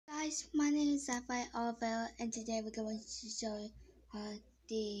guys, my name is Saphire and today we're going to show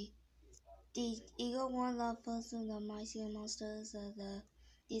you the Eagle One Love Puzzle, the Mighty Monsters,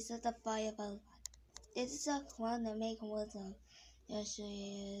 these are the fire butterfly. This is a one that make words of. It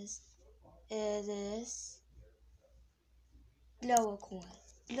is Glowl.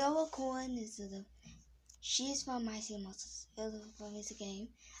 Glowl is she's from Mighty Monsters. It is from this game.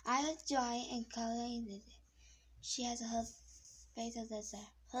 I like drawing and coloring it. She has her face as a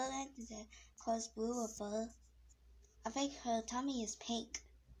her hand is colors blue or fur. I think her tummy is pink.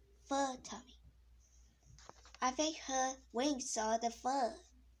 Fur tummy. I think her wings are the fur.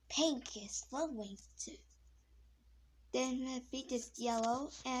 Pink is fur wings too. Then her feet is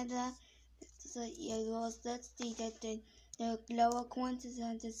yellow and the yellow the lower corners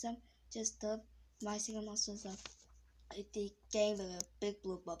is just the bicycle monsters of the game with a big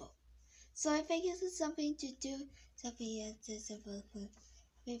blue bubble. So I think this is something to do. Something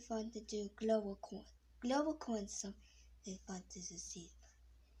very fun to do. Global corn. Global corn is something fun to see.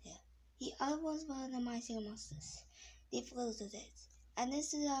 Yeah. The other ones were the Mighty Monsters. They flew to this. And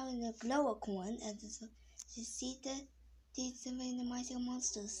this is our the Glower Corn, and this you see these are the Mighty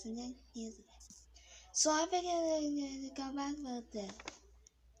Monsters, and then here's it. So I think to go back with this.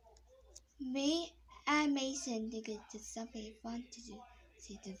 Me and Mason to get to something fun to do.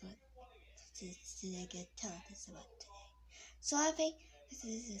 See the fun to get told us about today. So I think this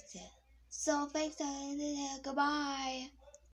is it. So thanks and goodbye.